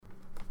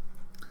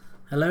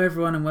Hello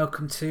everyone and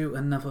welcome to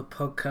another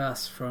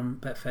podcast from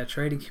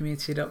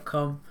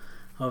betfairtradingcommunity.com,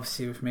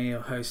 obviously with me,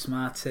 your host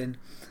Martin.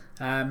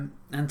 And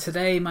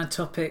today my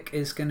topic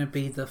is going to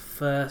be the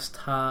first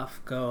half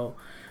goal,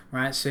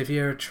 right? So if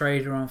you're a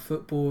trader on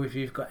football, if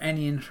you've got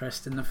any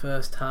interest in the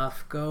first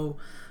half goal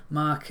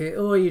market,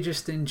 or you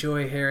just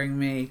enjoy hearing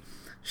me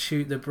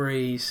shoot the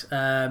breeze,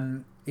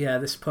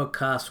 this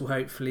podcast will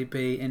hopefully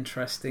be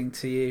interesting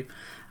to you.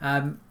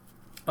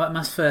 What I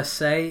must first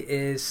say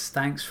is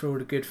thanks for all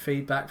the good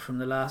feedback from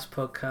the last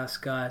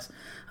podcast, guys.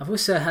 I've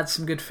also had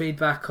some good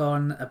feedback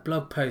on a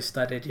blog post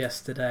I did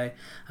yesterday,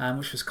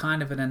 which was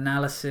kind of an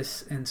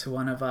analysis into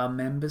one of our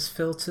members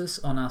filters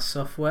on our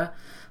software.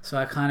 So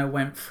I kind of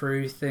went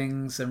through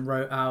things and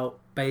wrote out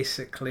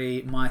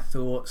basically my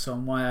thoughts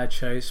on why I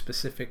chose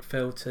specific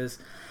filters.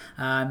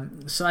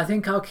 So I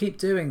think I'll keep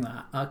doing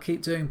that. I'll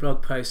keep doing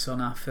blog posts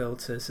on our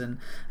filters and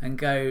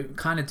go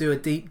kind of do a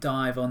deep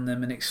dive on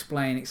them and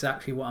explain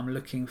exactly what I'm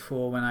looking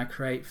for when I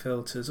create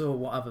filters, or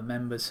what other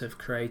members have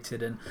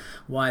created and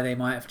why they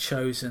might have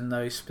chosen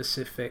those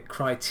specific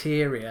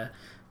criteria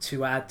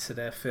to add to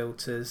their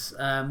filters,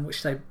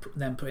 which they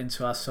then put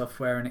into our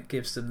software, and it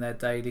gives them their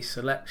daily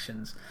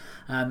selections.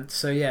 I'm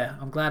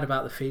glad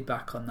about the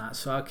feedback on that,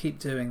 so I'll keep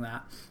doing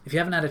that. If you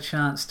haven't had a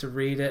chance to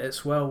read it,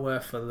 it's well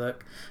worth a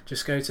look.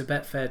 Just go to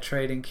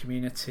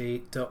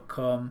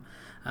betfairtradingcommunity.com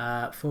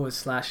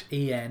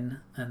 /en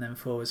and then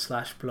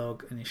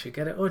 /blog, and you should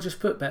get it. Or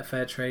just put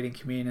Betfair Trading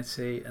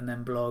Community and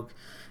then blog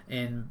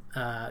in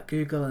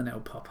Google and it'll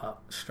pop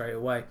up straight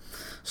away.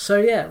 So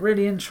yeah,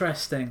 really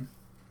interesting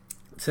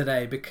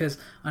today, because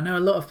I know a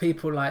lot of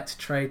people like to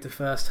trade the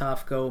first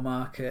half goal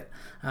market.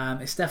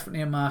 It's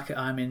definitely a market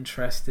I'm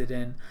interested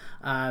in,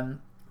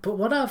 but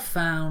what I've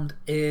found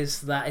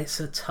is that it's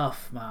a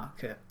tough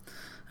market.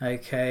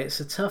 Okay, it's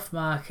a tough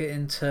market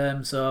in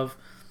terms of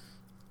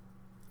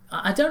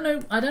I don't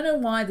know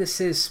why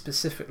this is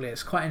specifically.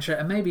 It's quite interesting,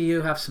 and maybe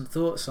you have some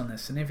thoughts on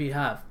this, and if you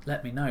have,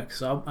 let me know,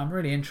 because I'm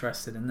really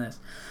interested in this.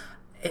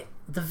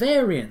 The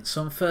variance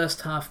on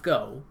first half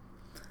goal,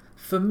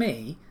 for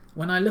me,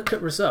 when I look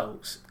at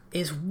results,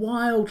 is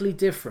wildly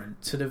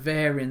different to the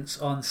variance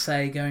on,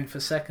 say, going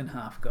for second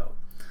half goal,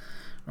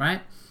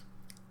 right?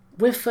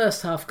 With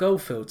first half goal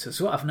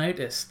filters, what I've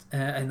noticed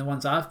in the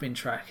ones I've been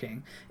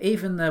tracking,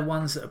 even the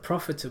ones that are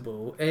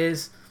profitable,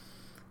 is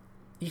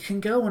you can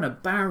go on a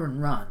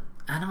barren run,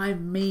 and I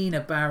mean a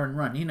barren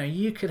run. You know,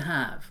 you could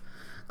have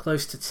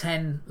close to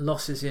 10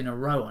 losses in a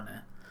row on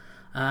it,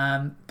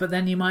 but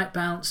then you might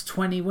bounce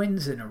 20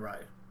 wins in a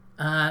row.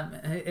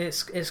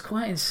 It's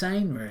quite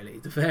insane, really,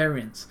 the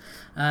variance.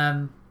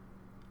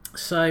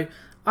 So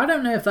I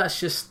don't know if that's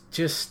just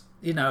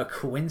a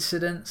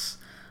coincidence,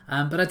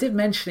 but I did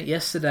mention it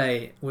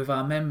yesterday with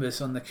our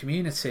members on the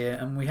community,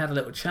 and we had a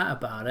little chat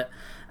about it.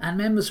 And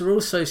members were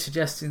also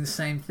suggesting the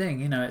same thing.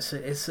 You know, it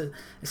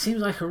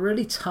seems like a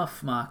really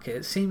tough market.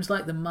 It seems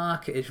like the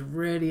market is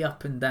really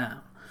up and down.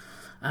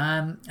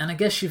 And I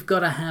guess you've got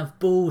to have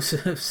balls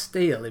of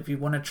steel if you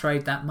want to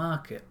trade that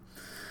market,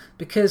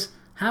 because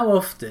how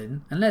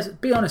often, and let's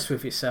be honest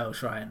with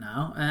yourselves right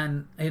now,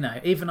 and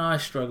even I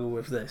struggle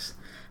with this,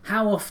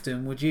 how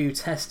often would you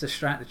test a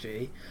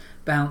strategy,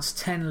 bounce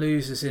 10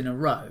 losers in a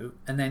row,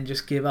 and then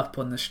just give up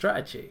on the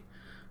strategy,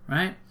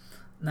 right?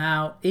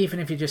 Now, even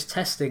if you're just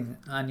testing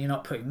and you're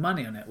not putting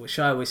money on it, which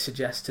I always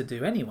suggest to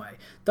do anyway,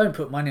 don't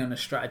put money on a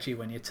strategy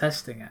when you're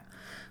testing it.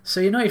 So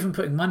you're not even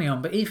putting money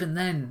on, but even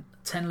then,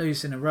 10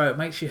 losers in a row, it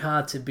makes you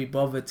hard to be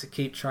bothered to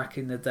keep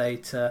tracking the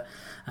data,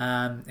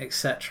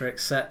 etc.,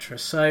 etc.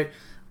 So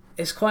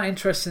it's quite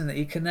interesting that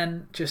you can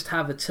then just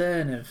have a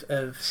turn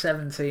of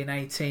 17,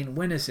 18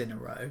 winners in a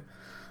row,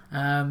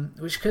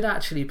 which could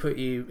actually put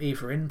you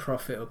either in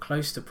profit or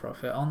close to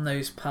profit on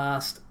those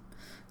past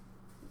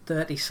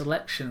 30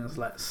 selections,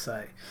 let's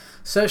say.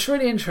 So it's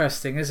really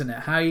interesting, isn't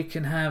it, how you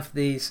can have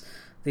these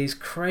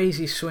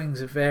crazy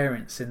swings of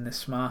variance in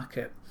this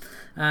market.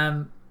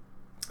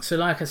 So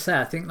like I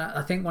said,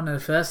 I think one of the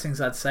first things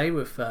I'd say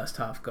with first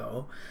half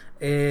goal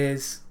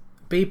is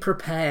be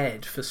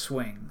prepared for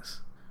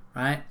swings,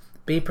 right?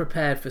 Be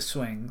prepared for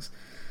swings.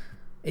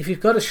 If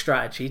you've got a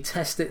strategy,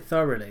 test it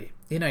thoroughly.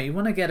 You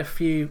want to get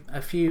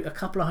a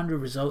couple of hundred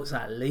results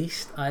at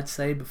least, I'd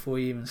say, before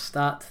you even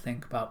start to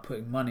think about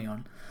putting money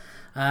on.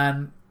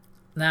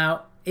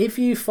 Now, if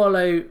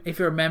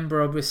you're a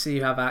member, obviously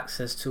you have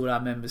access to all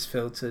our members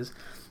filters.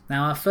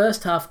 Now, our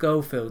first half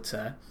goal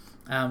filter,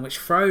 which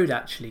Frode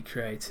actually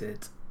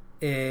created,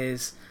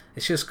 it's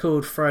just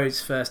called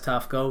Frode's first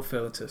half goal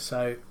filter.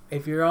 So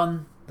if you're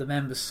on the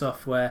members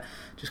software,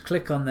 just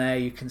click on there,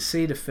 you can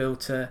see the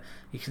filter,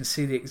 you can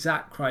see the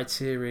exact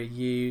criteria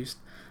used,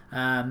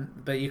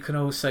 but you can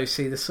also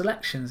see the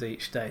selections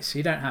each day, so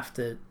you don't have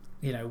to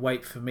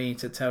wait for me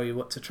to tell you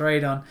what to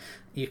trade on.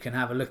 You can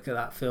have a look at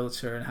that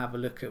filter and have a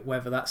look at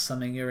whether that's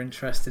something you're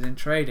interested in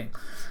trading.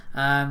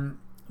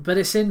 But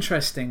it's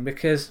interesting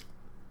because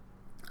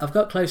I've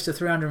got close to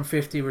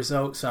 350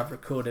 results I've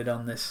recorded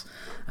on this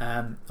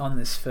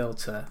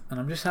filter, and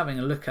I'm just having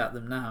a look at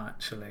them now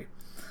actually.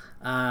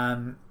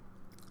 I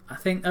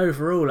think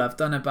overall I've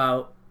done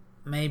about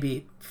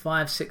maybe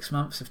 5-6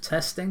 months of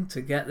testing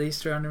to get these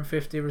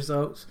 350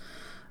 results.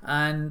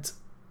 And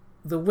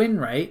the win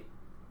rate,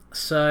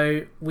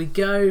 so we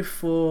go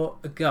for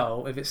a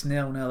goal if it's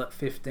 0-0 at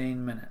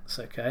 15 minutes,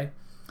 okay?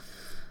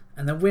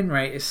 And the win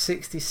rate is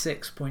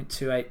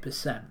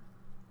 66.28%,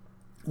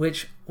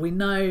 which we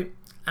know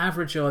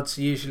average odds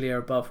usually are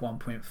above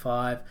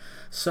 1.5,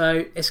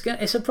 so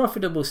it's a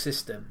profitable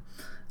system.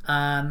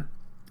 Now,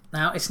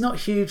 it's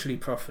not hugely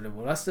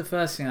profitable. That's the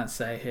first thing I'd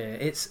say here.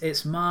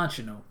 It's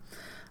marginal,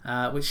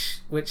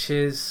 which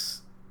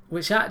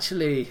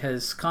actually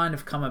has kind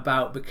of come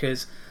about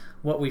because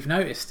what we've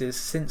noticed is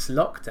since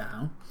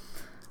lockdown,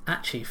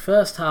 actually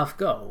first half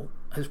goal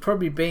has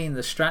probably been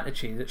the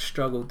strategy that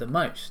struggled the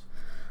most.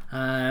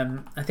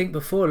 I think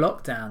before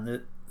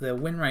lockdown, the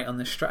win rate on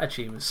this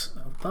strategy was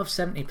above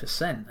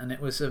 70%, and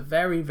it was a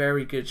very,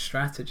 very good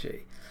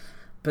strategy.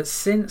 But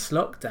since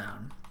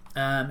lockdown,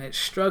 it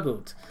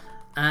struggled.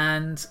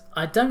 And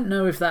I don't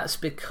know if that's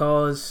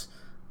because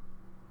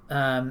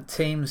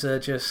teams are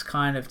just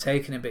kind of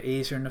taking it a bit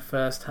easier in the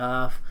first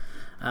half,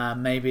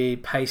 maybe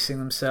pacing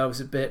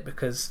themselves a bit,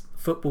 because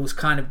football's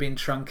kind of been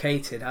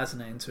truncated,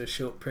 hasn't it, into a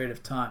short period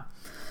of time.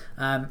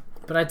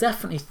 But I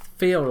definitely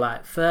feel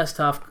like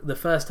the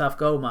first half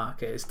goal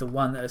market is the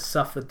one that has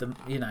suffered.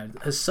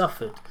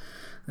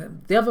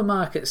 The other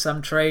markets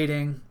I'm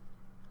trading,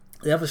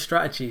 the other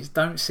strategies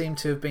don't seem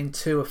to have been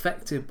too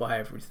affected by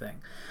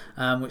everything,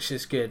 which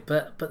is good.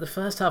 But the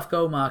first half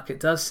goal market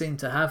does seem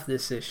to have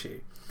this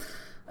issue.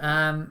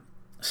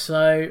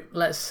 So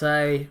let's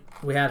say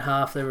we had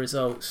half the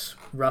results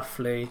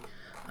roughly.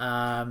 We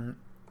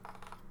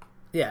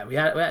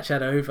actually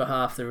had over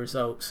half the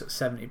results at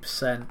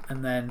 70%,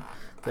 and then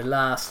the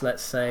last,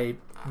 let's say,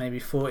 maybe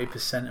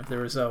 40% of the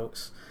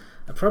results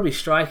are probably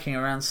striking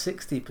around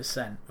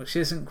 60%, which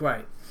isn't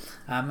great.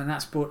 And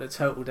that's brought the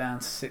total down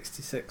to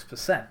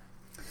 66%.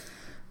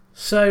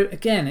 So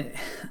again,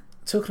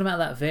 talking about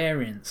that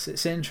variance,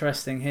 it's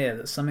interesting here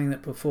that something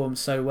that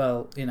performs so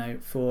well,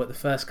 for the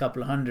first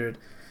couple of hundred,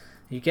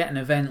 you get an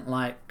event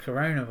like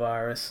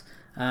coronavirus,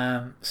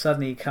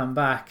 suddenly you come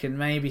back and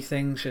maybe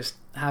things just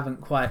haven't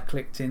quite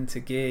clicked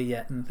into gear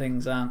yet, and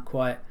things aren't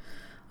quite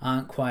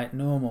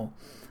normal.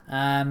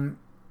 So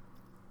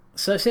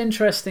it's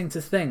interesting to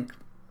think,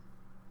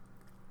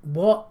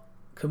 what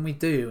can we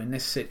do in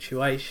this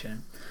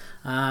situation,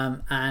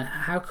 and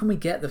how can we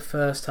get the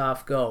first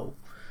half goal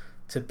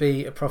to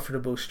be a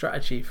profitable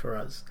strategy for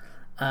us?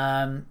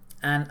 And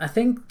I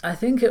think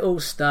it all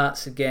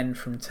starts again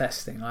from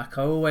testing. Like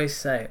I always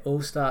say, it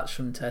all starts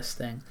from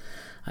testing.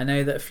 I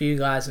know that a few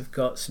guys have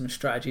got some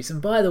strategies,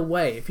 and by the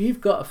way, if you've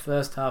got a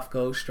first half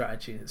goal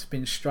strategy that's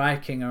been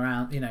striking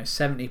around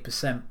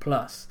 70%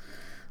 plus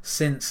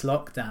since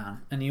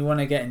lockdown, and you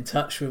want to get in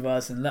touch with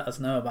us and let us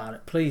know about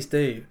it, please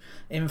do.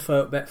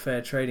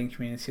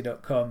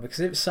 info@betfairtradingcommunity.com, because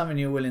if it's something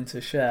you're willing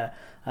to share,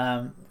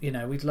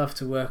 we'd love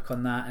to work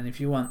on that. And if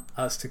you want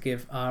us to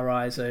give our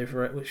eyes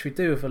over it, which we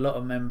do with a lot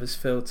of members'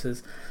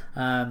 filters,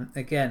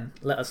 again,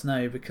 let us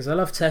know, because I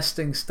love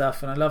testing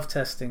stuff, and I love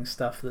testing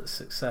stuff that's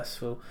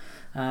successful,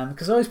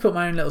 because I always put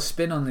my own little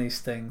spin on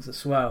these things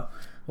as well.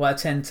 What I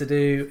tend to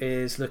do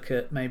is look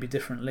at maybe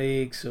different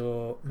leagues,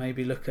 or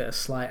maybe look at a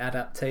slight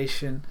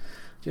adaptation,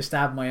 just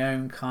add my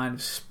own kind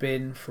of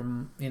spin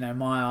from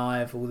my eye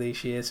of all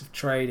these years of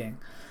trading.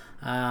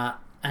 So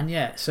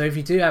if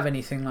you do have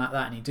anything like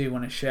that and you do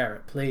want to share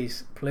it,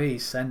 please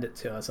send it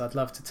to us. I'd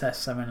love to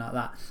test something like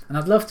that, and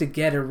I'd love to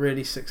get a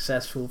really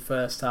successful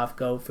first half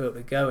goal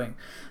filter going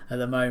at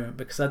the moment,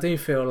 because I do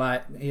feel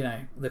like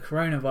the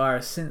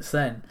coronavirus, since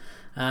then,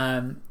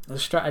 the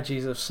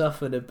strategies have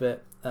suffered a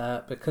bit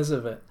because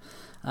of it.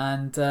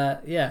 And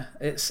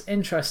it's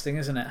interesting,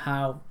 isn't it,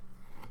 how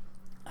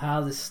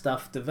this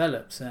stuff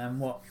develops and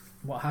what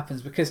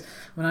happens, because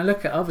when I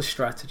look at other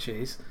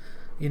strategies,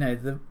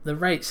 the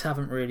rates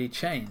haven't really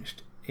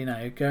changed.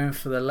 Going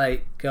for the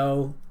late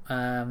goal,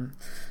 the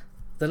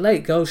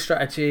late goal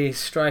strategy is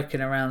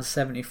striking around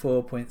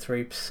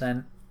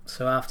 74.3%.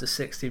 So after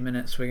 60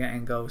 minutes, we're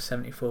getting goals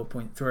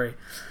 74.3.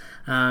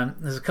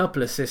 There's a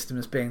couple of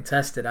systems being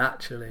tested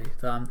actually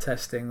that I'm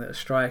testing that are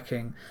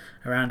striking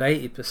around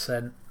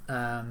 80%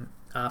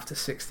 after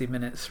 60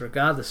 minutes,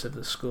 regardless of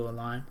the score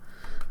line,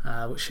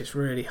 which is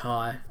really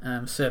high.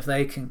 So if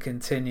they can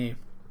continue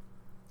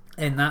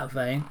in that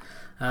vein,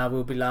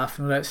 we'll be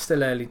laughing. Although it's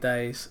still early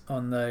days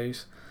on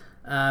those.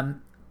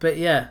 But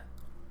yeah,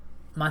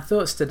 my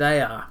thoughts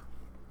today are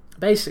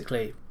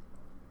basically,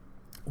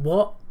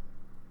 what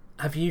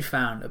have you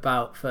found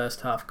about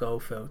first half goal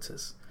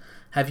filters?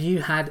 Have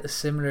you had a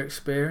similar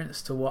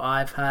experience to what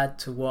I've had,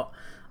 to what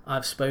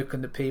I've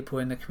spoken to people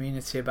in the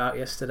community about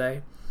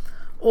yesterday?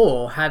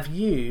 Or have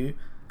you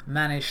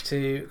managed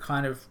to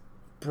kind of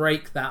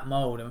break that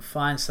mold and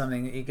find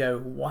something that you go,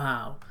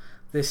 wow,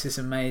 this is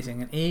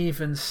amazing, and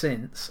even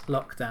since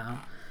lockdown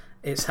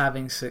it's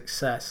having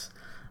success?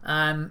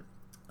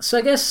 So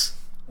I guess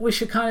we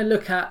should kind of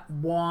look at,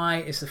 why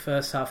is the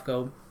first half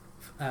goal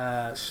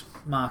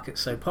market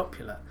so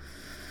popular?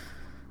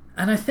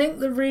 And I think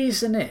the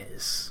reason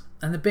is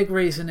And the big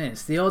reason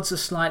is the odds are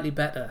slightly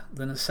better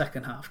than a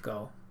second half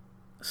goal.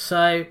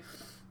 So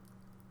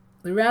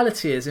the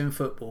reality is, in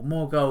football,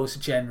 more goals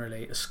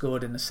generally are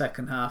scored in the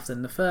second half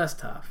than the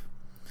first half.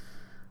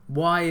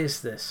 Why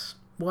is this?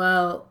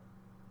 Well,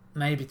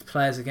 maybe the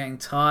players are getting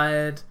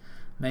tired.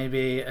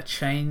 Maybe a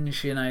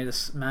change,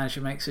 the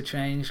manager makes a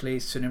change,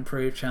 leads to an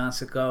improved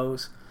chance of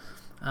goals.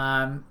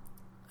 And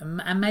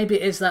maybe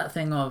it is that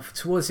thing of,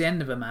 towards the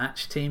end of a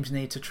match, teams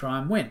need to try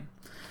and win.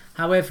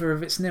 However,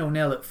 if it's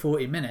 0-0 at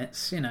 40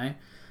 minutes,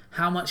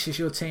 how much is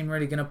your team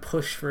really going to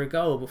push for a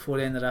goal before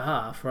the end of the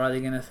half? Or are they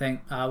going to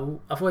think,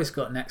 oh, I've always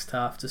got next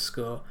half to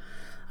score?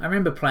 I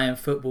remember playing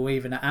football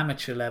even at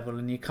amateur level,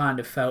 and you kind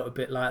of felt a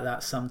bit like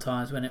that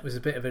sometimes when it was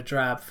a bit of a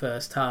drab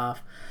first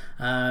half,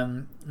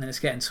 and it's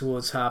getting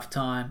towards half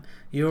time.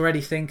 You're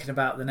already thinking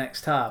about the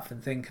next half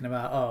and thinking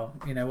about,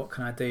 what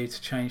can I do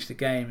to change the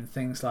game and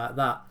things like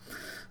that.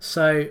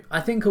 So I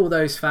think all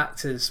those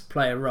factors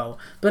play a role,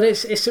 but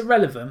it's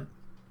irrelevant.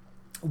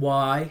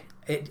 Why?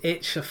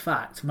 It's a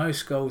fact.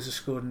 Most goals are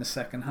scored in the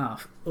second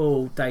half.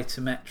 All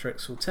data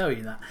metrics will tell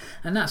you that.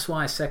 And that's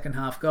why second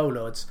half goal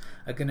odds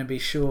are going to be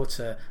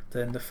shorter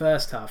than the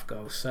first half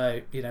goals.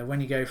 So,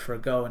 when you go for a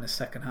goal in the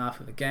second half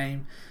of a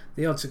game,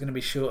 the odds are going to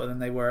be shorter than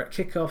they were at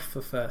kickoff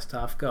for first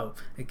half goal.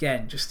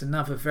 Again, just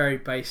another very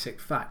basic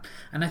fact.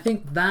 And I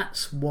think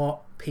that's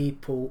what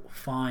people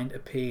find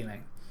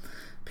appealing.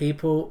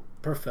 People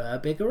prefer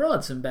bigger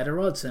odds and better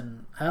odds,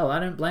 and hell, I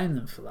don't blame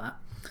them for that.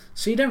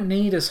 So you don't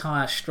need as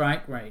high a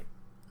strike rate,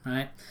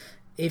 right?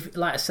 If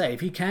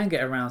you can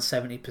get around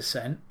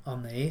 70%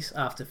 on these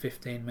after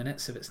 15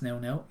 minutes, if it's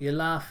 0-0, you're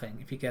laughing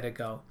if you get a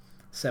goal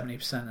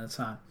 70% of the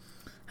time.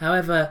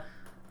 However,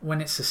 when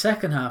it's the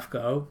second half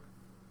goal,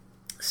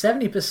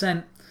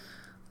 70%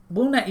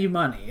 will net you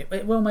money.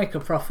 It will make a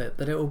profit,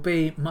 but it will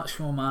be much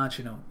more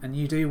marginal, and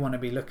you do want to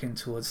be looking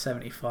towards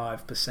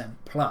 75%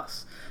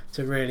 plus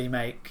to really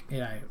make,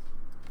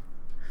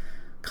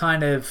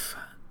 kind of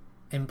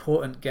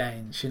important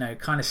gains,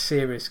 kind of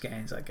serious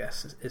gains, I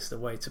guess is the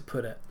way to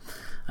put it,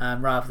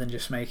 rather than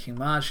just making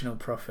marginal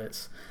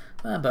profits.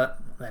 But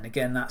then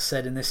again, that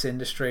said, in this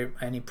industry,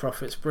 any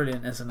profit's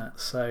brilliant, isn't it?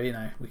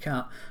 So we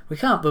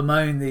can't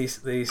bemoan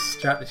these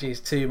strategies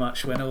too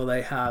much when all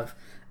they have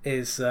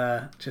is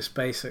just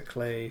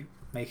basically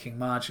making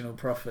marginal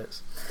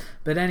profits.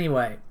 But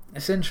anyway,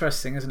 it's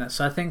interesting, isn't it?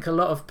 So I think a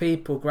lot of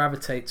people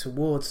gravitate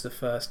towards the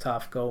first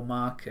half goal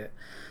market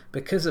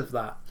because of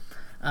that.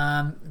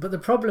 But the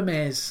problem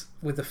is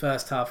with the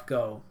first half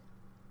goal,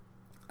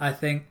 I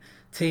think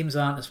teams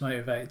aren't as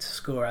motivated to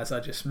score as I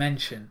just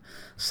mentioned.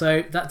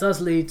 So that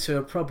does lead to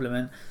a problem.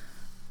 And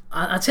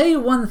I'll tell you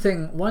one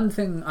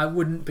thing I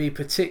wouldn't be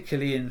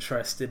particularly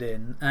interested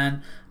in,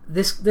 and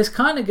this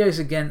kind of goes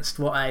against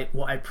what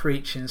I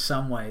preach in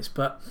some ways,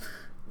 but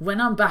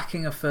when I'm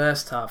backing a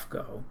first half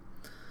goal,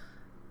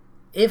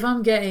 if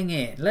I'm getting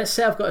in, let's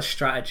say I've got a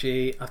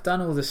strategy, I've done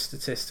all the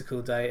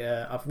statistical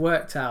data, I've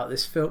worked out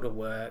this filter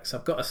works,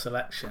 I've got a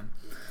selection,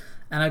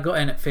 and I got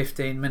in at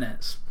 15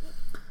 minutes.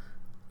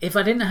 If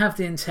I didn't have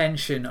the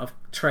intention of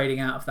trading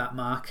out of that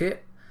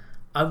market,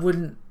 I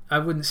wouldn't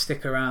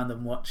stick around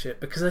and watch it,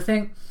 because I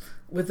think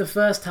with the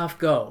first half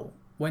goal,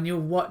 when you're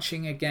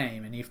watching a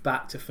game and you've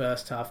backed a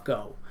first half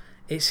goal,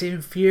 it's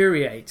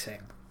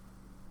infuriating,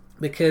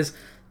 because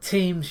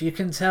you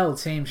can tell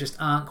teams just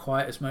aren't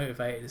quite as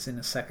motivated as in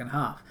the second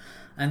half.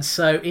 And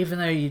so even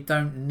though you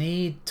don't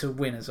need to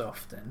win as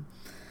often,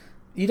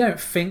 you don't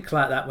think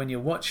like that when you're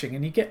watching,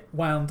 and you get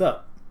wound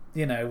up,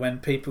 when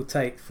people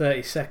take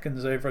 30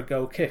 seconds over a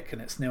goal kick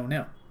and it's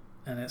 0-0.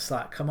 And it's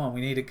like, come on,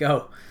 we need a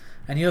goal.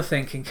 And you're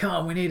thinking, come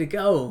on, we need a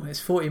goal. It's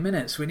 40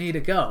 minutes, we need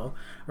a goal.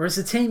 Whereas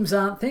the teams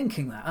aren't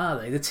thinking that, are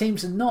they? The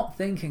teams are not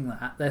thinking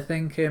that. They're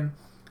thinking,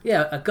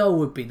 yeah, a goal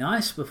would be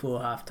nice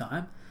before half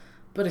time,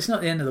 but it's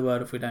not the end of the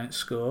world if we don't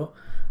score,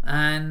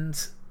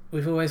 and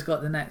we've always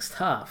got the next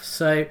half.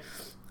 So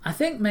I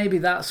think maybe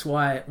that's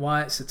why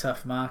it's a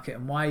tough market,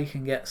 and why you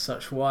can get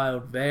such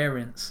wild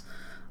variance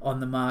on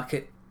the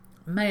market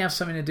may have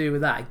something to do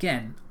with that.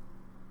 Again,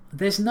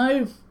 it's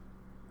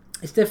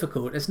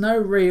difficult. There's no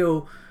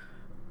real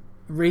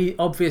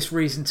obvious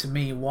reason to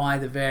me why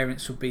the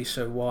variance would be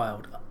so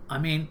wild. I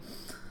mean,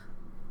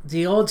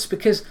 the odds,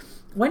 because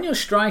when you're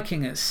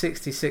striking at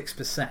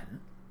 66%,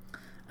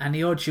 and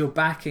the odds you're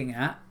backing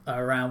at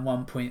are around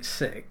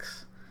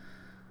 1.6.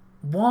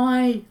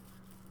 Why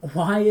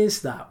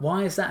is that?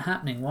 Why is that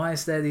happening? Why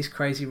is there these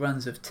crazy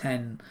runs of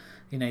 10?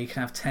 You can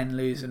have 10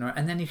 losers in a row,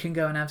 and then you can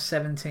go and have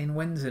 17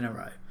 wins in a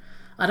row.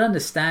 I'd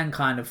understand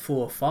kind of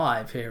 4 or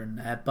 5 here and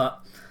there,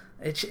 but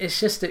it's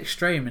just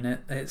extreme, and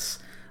it's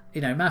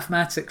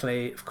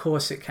mathematically, of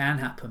course, it can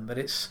happen. But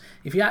it's,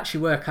 if you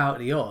actually work out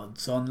the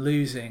odds on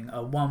losing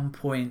a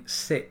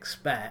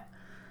 1.6 bet,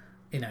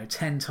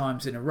 10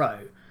 times in a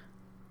row,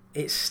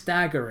 it's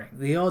staggering.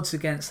 The odds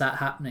against that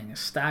happening are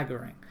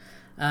staggering.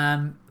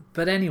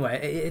 But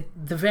anyway,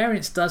 the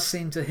variance does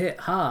seem to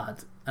hit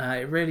hard.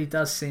 It really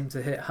does seem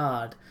to hit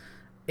hard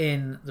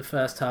in the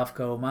first half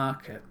goal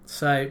market.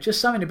 So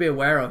just something to be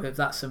aware of if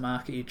that's the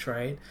market you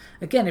trade.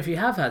 Again, if you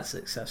have had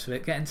success with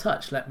it, get in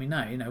touch, let me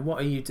know. What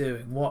are you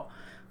doing? What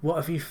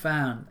have you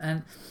found?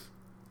 And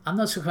I'm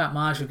not talking about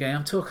marginal gain,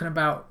 I'm talking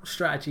about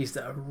strategies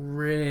that are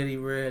really,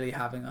 really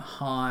having a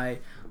high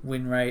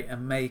win rate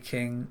and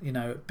making,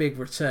 big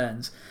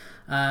returns.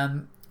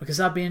 Because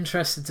I'd be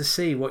interested to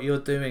see what you're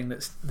doing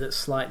that's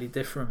slightly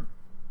different.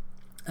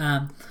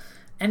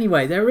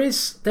 Anyway, there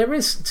is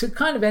to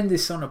kind of end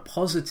this on a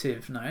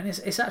positive note, and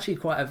it's actually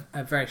quite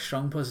a very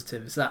strong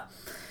positive, is that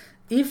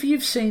if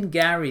you've seen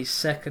Gary's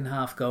second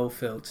half goal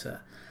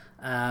filter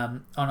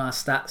on our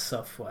stats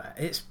software,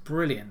 it's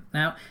brilliant.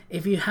 Now,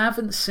 if you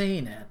haven't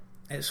seen it,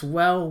 it's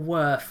well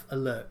worth a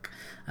look.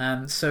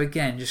 So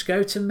again, just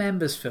go to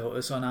members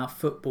filters on our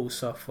football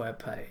software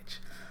page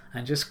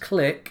and just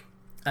click.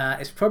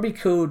 It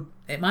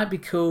might be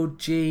called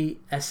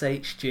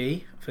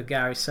GSHG for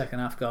Gary's second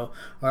half goal,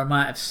 or I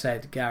might have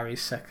said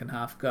Gary's second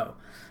half goal.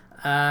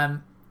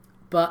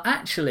 But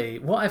actually,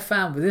 what I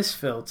found with this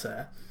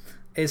filter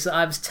is that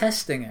I was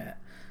testing it,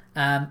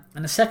 and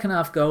the second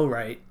half goal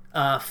rate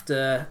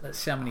after, let's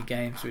see how many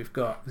games we've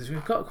got, because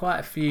we've got quite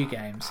a few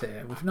games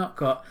here. We've not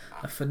got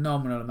a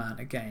phenomenal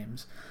amount of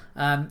games.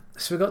 So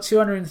we've got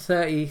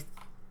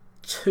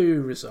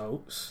 232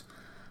 results,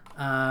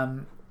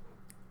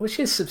 which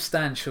is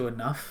substantial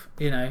enough.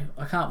 I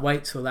can't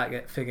wait till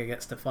that figure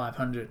gets to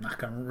 500 and I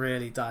can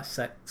really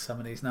dissect some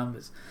of these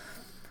numbers.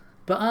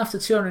 But after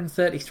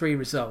 233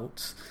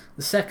 results,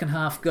 the second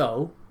half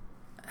goal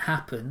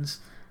happens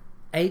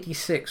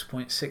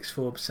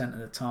 86.64% of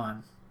the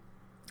time,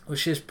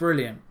 which is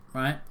brilliant,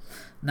 right?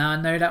 Now,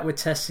 I know that we're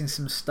testing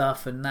some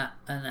stuff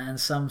and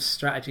some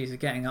strategies are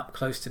getting up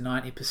close to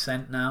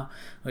 90% now,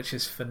 which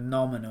is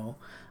phenomenal.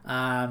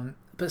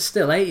 But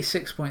still,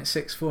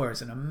 86.64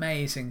 is an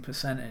amazing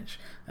percentage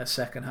of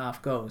second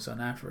half goals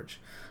on average.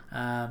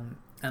 And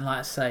like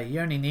I say, you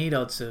only need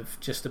odds of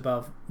just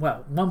above,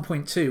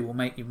 1.2 will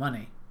make you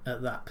money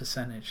at that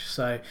percentage.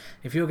 So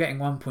if you're getting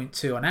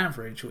 1.2 on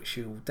average, which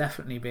you'll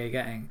definitely be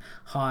getting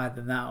higher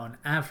than that on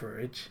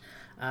average,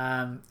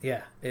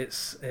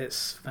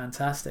 it's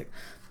fantastic.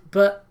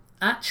 But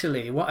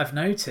actually, what I've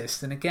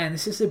noticed, and again,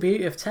 this is the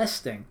beauty of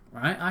testing,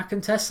 right? I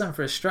can test them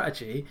for a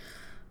strategy,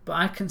 but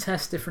I can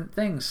test different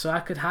things. So I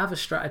could have a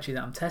strategy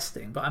that I'm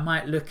testing, but I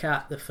might look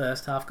at the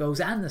first half goals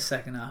and the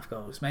second half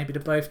goals, maybe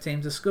to both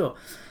teams to score.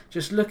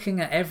 Just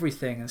looking at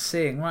everything and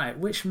seeing, right,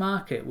 which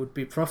market would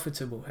be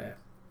profitable here.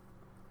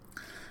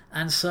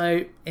 And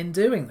so in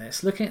doing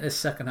this, looking at this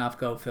second half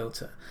goal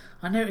filter,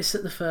 I noticed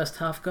that the first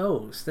half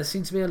goals, there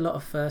seem to be a lot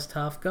of first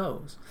half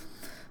goals.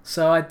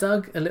 So I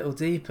dug a little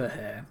deeper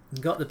here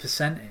and got the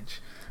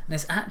percentage, and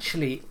it's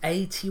actually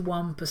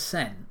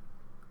 81%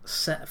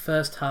 set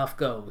first half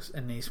goals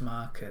in these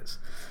markets,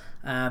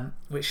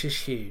 which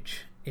is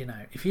huge.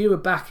 If you were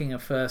backing a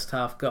first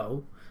half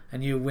goal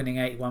and you were winning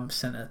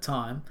 81% of the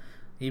time,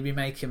 you'd be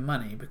making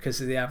money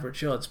because of the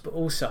average odds, but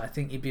also I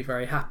think you'd be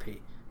very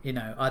happy.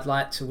 I'd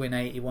like to win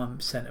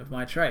 81% of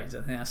my trades.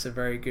 I think that's a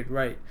very good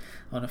rate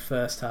on a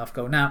first half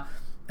goal. Now,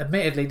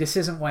 admittedly, this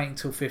isn't waiting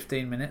until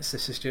 15 minutes.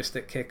 This is just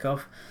at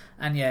kickoff.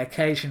 And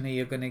occasionally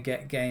you're going to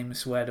get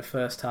games where the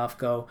first half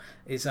goal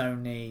is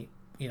only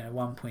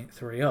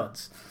 1.3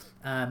 odds.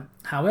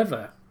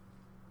 However,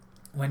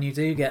 when you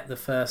do get the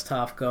first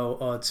half goal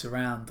odds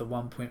around the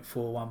 1.4,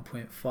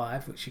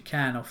 1.5, which you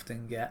can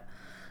often get,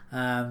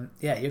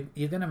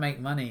 you're going to make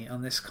money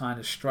on this kind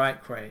of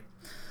strike rate.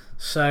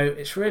 So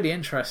it's really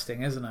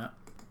interesting, isn't it?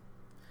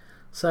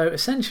 So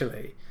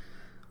essentially,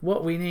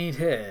 what we need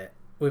here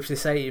with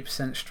this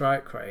 80%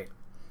 strike rate,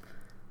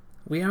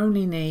 we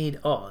only need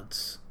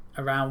odds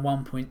around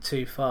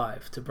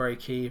 1.25 to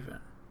break even.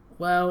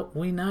 Well,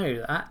 we know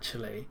that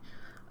actually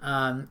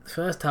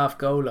first half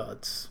goal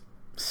odds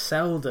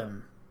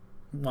seldom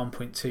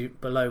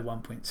below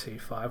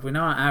 1.25. We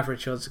know our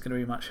average odds are going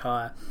to be much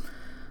higher.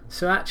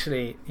 So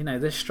actually,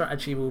 this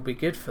strategy will be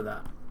good for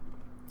that.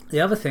 The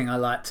other thing I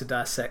like to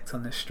dissect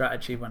on this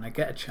strategy when I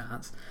get a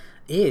chance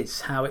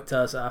is how it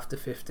does after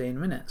 15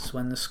 minutes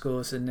when the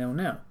scores are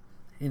 0-0.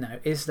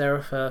 Is there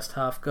a first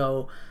half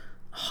goal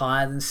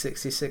higher than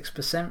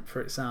 66%,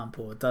 for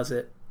example, or does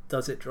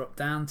it drop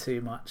down too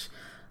much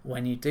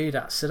when you do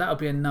that? So that'll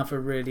be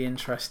another really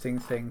interesting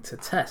thing to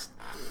test.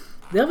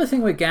 The other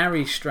thing with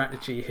Gary's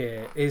strategy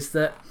here is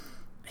that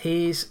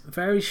he's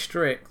very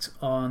strict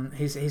on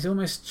he's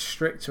almost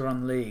stricter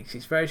on leagues.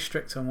 He's very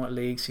strict on what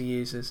leagues he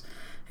uses.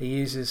 He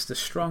uses the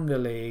stronger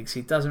leagues.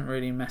 He doesn't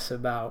really mess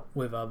about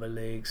with other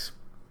leagues.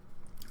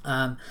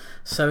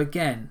 So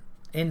again,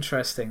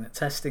 interesting that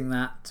testing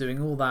that,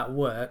 doing all that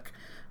work,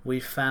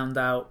 we've found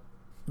out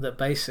that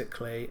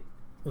basically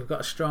we've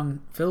got a strong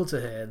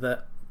filter here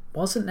that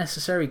wasn't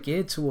necessarily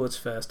geared towards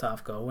first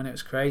half goal when it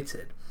was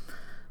created,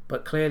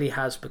 but clearly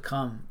has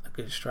become a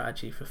good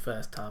strategy for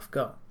first half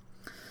goal.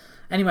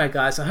 Anyway,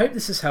 guys, I hope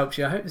this has helped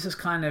you. I hope this has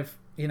kind of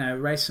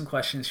raise some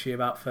questions for you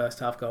about first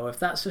half goal. If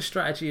that's the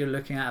strategy you're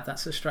looking at, if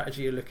that's the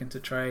strategy you're looking to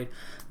trade,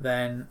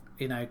 then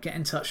get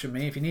in touch with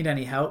me. If you need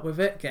any help with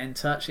it, get in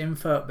touch.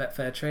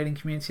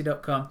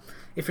 info@betfairtradingcommunity.com.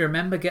 If you're a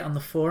member, get on the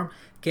forum,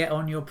 get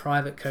on your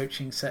private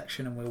coaching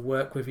section, and we'll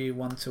work with you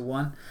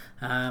one-to-one.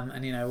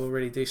 And we'll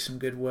really do some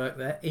good work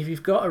there. If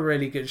you've got a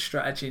really good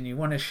strategy and you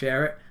want to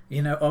share it,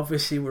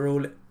 obviously we're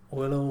all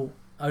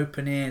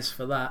open ears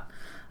for that.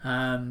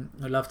 I'd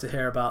love to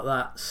hear about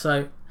that.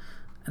 So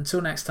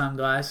until next time,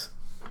 guys,